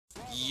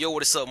Yo,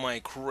 what is up, my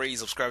crazy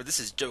subscriber? This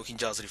is Joking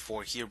Jaws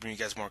 84 here, bringing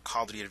you guys more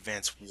Call of Duty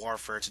Advanced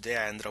Warfare. Today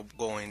I ended up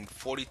going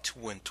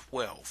 42 and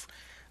 12.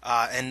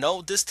 And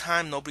no, this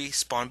time nobody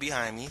spawned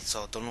behind me,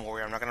 so don't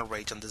worry, I'm not gonna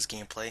rage on this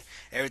gameplay.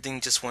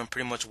 Everything just went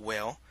pretty much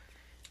well.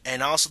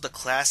 And also the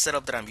class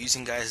setup that I'm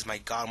using, guys, is my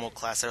God mode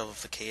class setup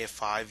of the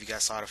KF5. You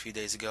guys saw it a few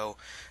days ago.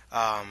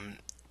 I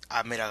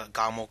made a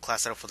God mode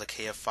class setup for the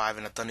KF5,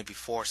 and I've done it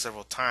before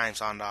several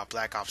times on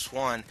Black Ops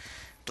 1.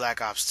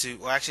 Black Ops 2,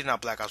 well actually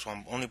not Black Ops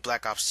 1, only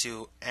Black Ops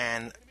 2,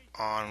 and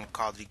on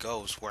Call of Duty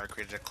Ghosts, where I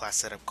created a class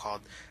setup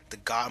called the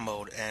God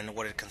Mode, and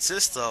what it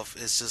consists of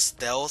is just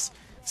stealth,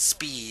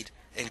 speed,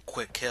 and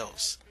quick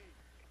kills.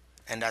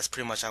 And that's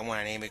pretty much I want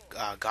to name it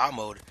God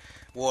Mode.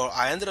 Well,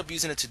 I ended up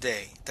using it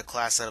today, the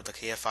class setup, the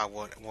KFI.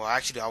 Well,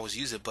 actually I always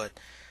use it, but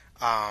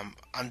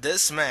on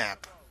this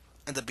map,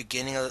 in the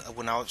beginning of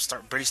when I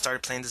really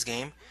started playing this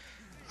game,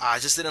 I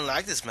just didn't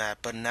like this map,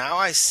 but now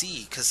I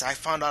see, because I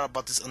found out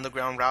about this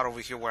underground route over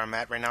here where I'm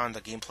at right now in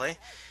the gameplay.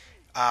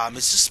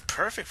 It's just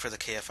perfect for the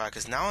KFI,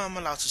 because now I'm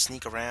allowed to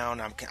sneak around.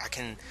 I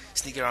can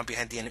sneak around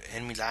behind the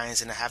enemy lines,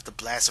 and I have the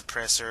blast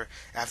suppressor,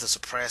 I have the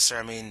suppressor.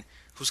 I mean,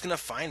 who's gonna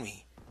find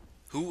me?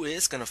 Who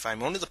is gonna find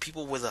me? Only the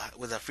people with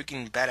a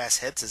freaking badass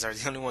headsets are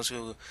the only ones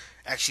who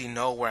actually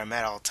know where I'm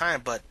at all the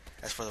time. But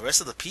as for the rest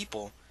of the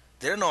people,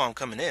 they don't know I'm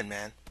coming in,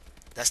 man.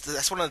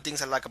 That's one of the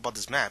things I like about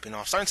this map. You know,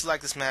 I'm starting to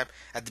like this map.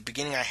 At the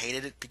beginning, I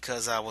hated it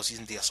because I was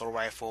using the assault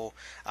rifle.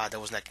 There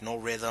was like no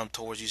rhythm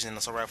towards using an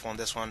assault rifle on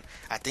this one.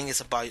 I think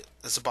it's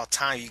about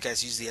time you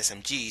guys use the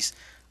SMGs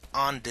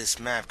on this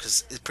map,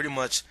 because it's pretty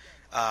much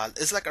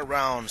it's like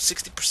around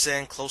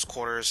 60% close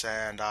quarters,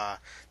 and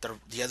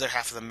the other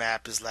half of the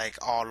map is like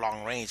all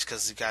long range.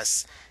 Because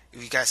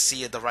if you guys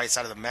see at the right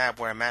side of the map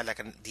where I'm at,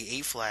 like the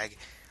A flag,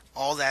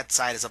 all that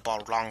side is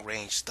about long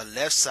range. The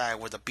left side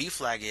where the B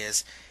flag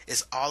is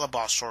all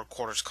about short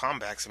quarters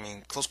combats. I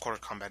mean, close quarter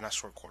combat, not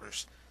short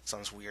quarters.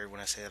 Sounds weird when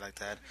I say it like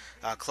that.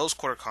 Close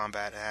quarter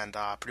combat, and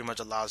pretty much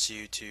allows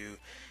you to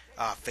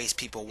face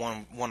people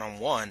one on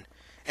one.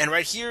 And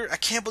right here, I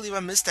can't believe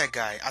I missed that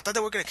guy. I thought they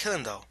were gonna kill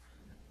him though.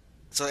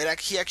 So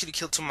he actually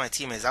killed two of my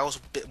teammates. That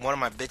was one of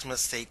my bitch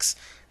mistakes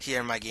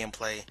here in my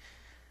gameplay.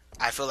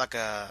 I feel like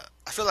a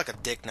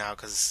dick now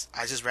because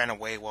I just ran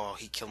away while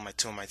he killed my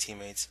two of my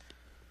teammates.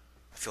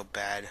 I feel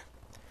bad.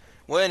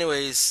 Well,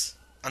 anyways,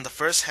 on the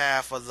first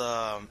half of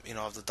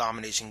the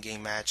domination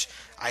game match,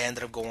 I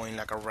ended up going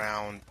like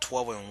around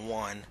 12 and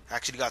 1. I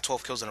actually got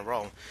 12 kills in a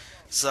row.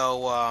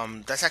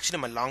 So that's actually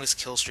my longest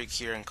kill streak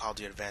here in Call of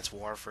Duty Advanced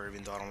Warfare,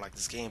 even though I don't like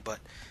this game. But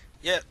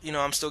yeah,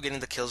 I'm still getting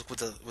the kills with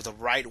the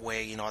right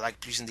way. I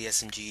like using the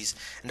SMGs,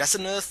 and that's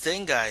another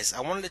thing, guys.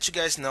 I want to let you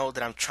guys know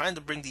that I'm trying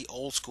to bring the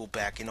old school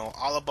back.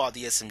 All about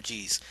the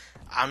SMGs.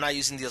 I'm not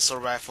using the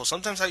assault rifle.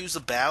 Sometimes I use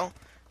the bow,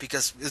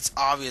 because it's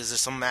obvious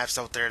there's some maps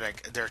out there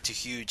like they're too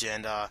huge,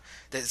 and that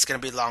it's gonna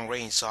be long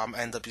range, so I'm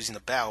end up using the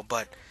bow.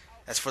 But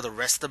as for the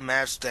rest of the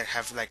maps that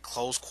have like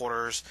close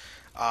quarters,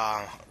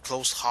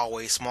 close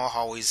hallways, small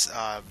hallways,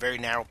 very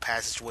narrow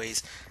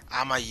passageways,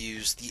 I might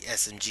use the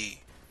SMG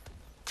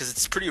because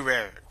it's pretty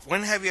rare.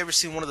 When have you ever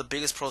seen one of the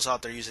biggest pros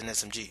out there using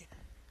SMG?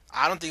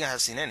 I don't think I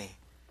have seen any.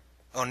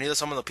 Oh, neither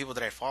some of the people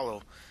that I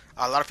follow.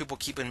 A lot of people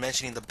keep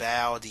mentioning the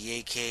BAL, the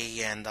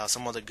AK, and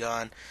some other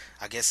gun.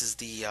 I guess is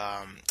the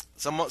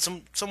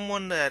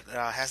someone that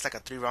has like a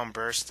 3-round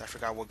burst. I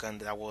forgot what gun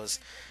that was,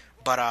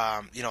 but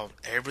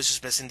everybody's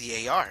just missing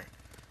the AR.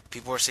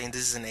 People are saying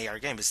this is an AR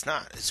game. It's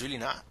not. It's really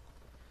not.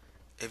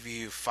 If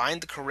you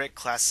find the correct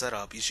class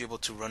setup, you should be able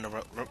to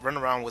run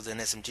around with an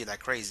SMG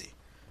like crazy,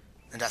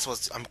 and that's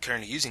what I'm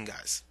currently using,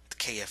 guys. The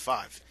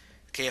KF5.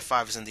 The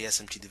KF5 is in the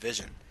SMG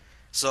division.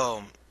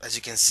 So as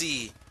you can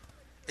see,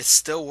 it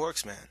still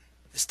works, man.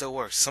 It still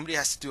works. Somebody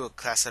has to do a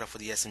class setup for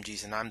the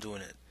SMGs, and I'm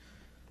doing it.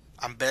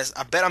 I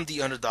bet I'm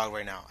the underdog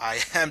right now. I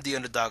am the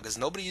underdog because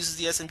nobody uses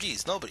the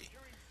SMGs. Nobody.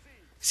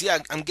 See,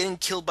 I'm getting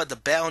killed by the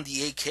BAL and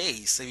the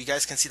AKs. So you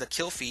guys can see the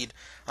kill feed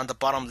on the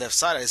bottom left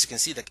side. As you can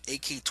see, the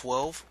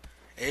AK-12.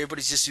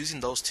 Everybody's just using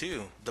those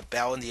two, the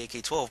BAL and the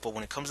AK-12. But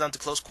when it comes down to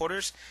close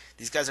quarters,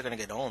 these guys are gonna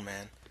get owned,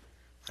 man.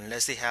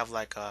 Unless they have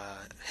like a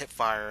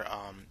hipfire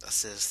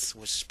assist,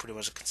 which pretty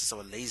much consists of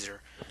a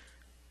laser.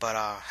 But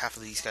half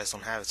of these guys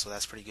don't have it, so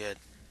that's pretty good.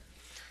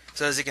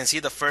 So as you can see,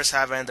 the first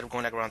half I ended up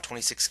going like around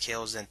 26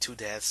 kills and 2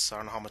 deaths. So I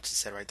don't know how much it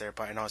said right there,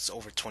 but I know it's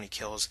over 20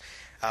 kills,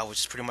 which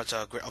is pretty much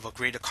of a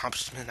great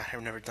accomplishment. I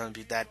have never done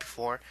that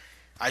before.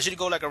 I usually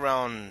go like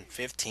around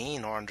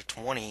 15 or under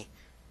 20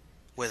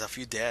 with a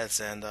few deaths,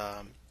 and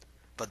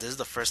but this is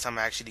the first time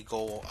I actually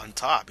go on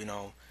top.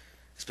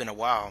 It's been a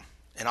while,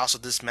 and also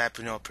this map,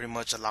 pretty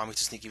much allowed me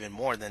to sneak even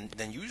more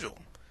than usual.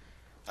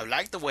 I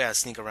like the way I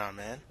sneak around,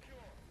 man.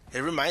 It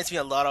reminds me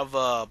a lot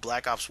of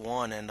Black Ops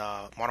 1 and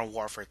Modern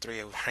Warfare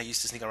 3, when I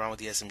used to sneak around with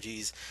the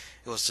SMGs.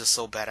 It was just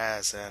so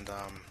badass, and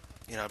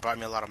it brought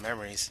me a lot of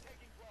memories.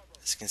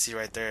 As you can see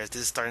right there,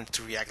 this is starting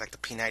to react like the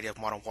P90 of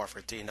Modern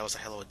Warfare 3, and that was a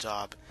hell of a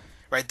job.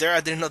 Right there, I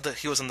didn't know that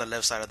he was on the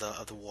left side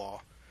of the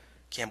wall.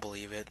 Can't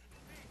believe it.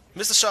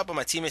 Missed a shot, but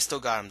my teammate still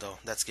got him though.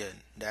 That's good.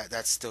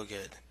 That's still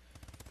good.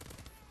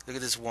 Look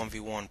at this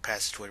 1v1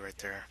 passageway right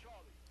there.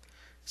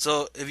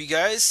 So if you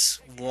guys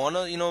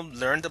wanna,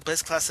 learn the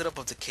best class setup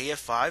of the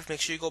KF5, make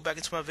sure you go back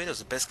into my videos.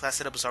 The best class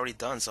setup is already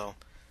done, so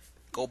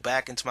go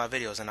back into my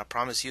videos, and I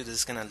promise you this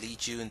is gonna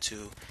lead you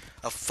into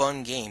a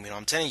fun game.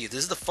 I'm telling you, this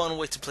is the fun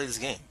way to play this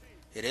game.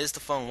 It is the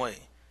fun way.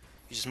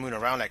 You're just moving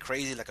around like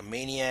crazy, like a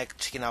maniac,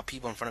 checking out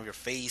people in front of your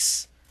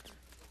face.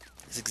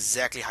 It's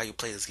exactly how you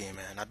play this game,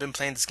 man. I've been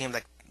playing this game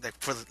like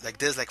for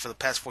the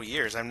past 4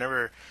 years. I've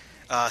never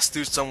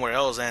stood somewhere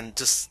else and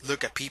just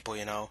look at people.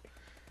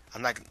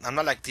 I'm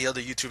not like the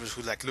other YouTubers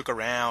who like look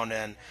around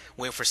and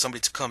wait for somebody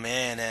to come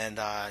in and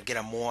get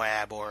a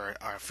Moab or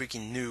a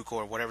freaking nuke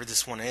or whatever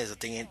this one is, a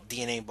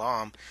DNA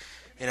bomb.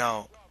 You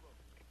know,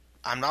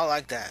 I'm not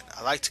like that.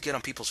 I like to get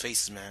on people's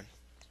faces, man.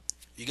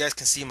 You guys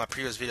can see my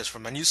previous videos. For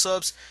my new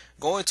subs,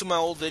 go into my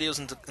old videos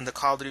in the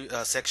Call of Duty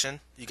section.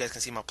 You guys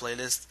can see my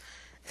playlist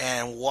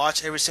and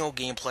watch every single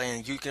gameplay,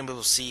 and you can be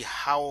able to see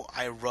how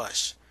I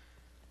rush.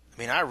 I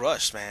mean, I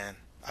rushed, man.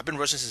 I've been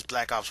rushing since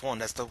Black Ops 1.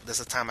 That's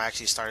the time I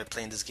actually started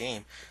playing this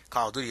game,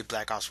 Call of Duty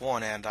Black Ops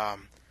 1, and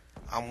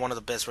I'm one of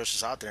the best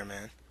rushers out there,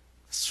 man.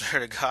 I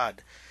swear to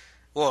God.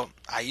 Well,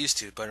 I used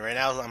to, but right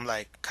now I'm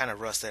like kind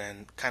of rusted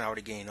and kind of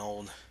already getting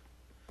old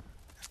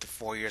after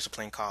 4 years of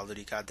playing Call of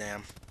Duty.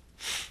 Goddamn.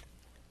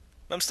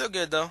 But I'm still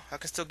good though. I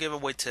can still give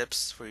away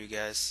tips for you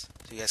guys,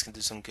 so you guys can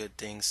do some good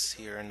things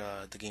here in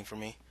the game for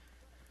me.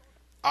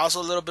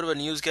 Also, a little bit of a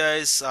news,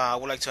 guys. I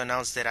would like to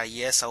announce that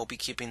yes, I will be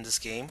keeping this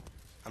game.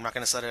 I'm not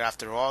gonna sell it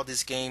after all.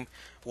 This game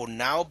will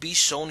now be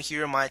shown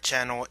here on my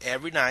channel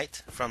every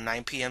night from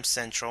 9 p.m.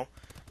 Central,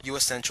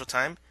 U.S. Central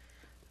Time,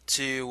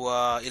 to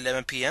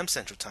 11 p.m.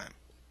 Central Time.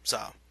 So,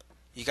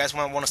 you guys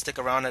want to stick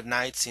around at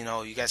nights?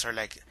 You guys are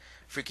like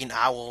freaking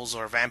owls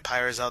or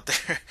vampires out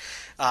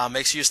there.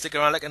 Make sure you stick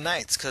around like at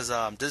nights, cause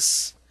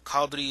this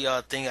Call of Duty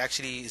thing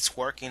actually is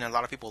working. A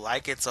lot of people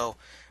like it, so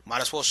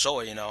might as well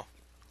show it.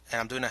 And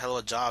I'm doing a hell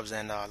of a jobs,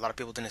 and a lot of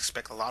people didn't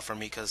expect a lot from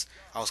me because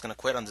I was gonna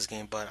quit on this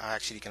game, but I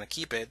actually gonna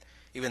keep it,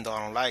 even though I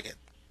don't like it,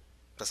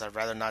 because I'd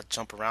rather not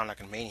jump around like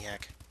a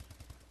maniac.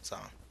 So,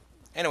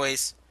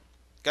 anyways,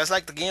 you guys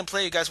like the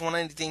gameplay? You guys want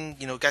anything?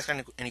 You guys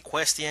got any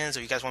questions,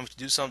 or you guys want me to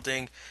do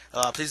something?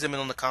 Please let me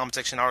know in the comment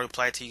section. I'll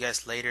reply to you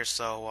guys later.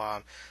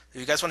 So, if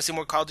you guys want to see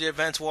more Call of Duty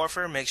Advanced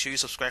Warfare, make sure you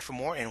subscribe for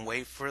more and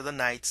wait for the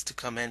nights to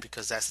come in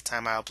because that's the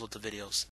time I upload the videos.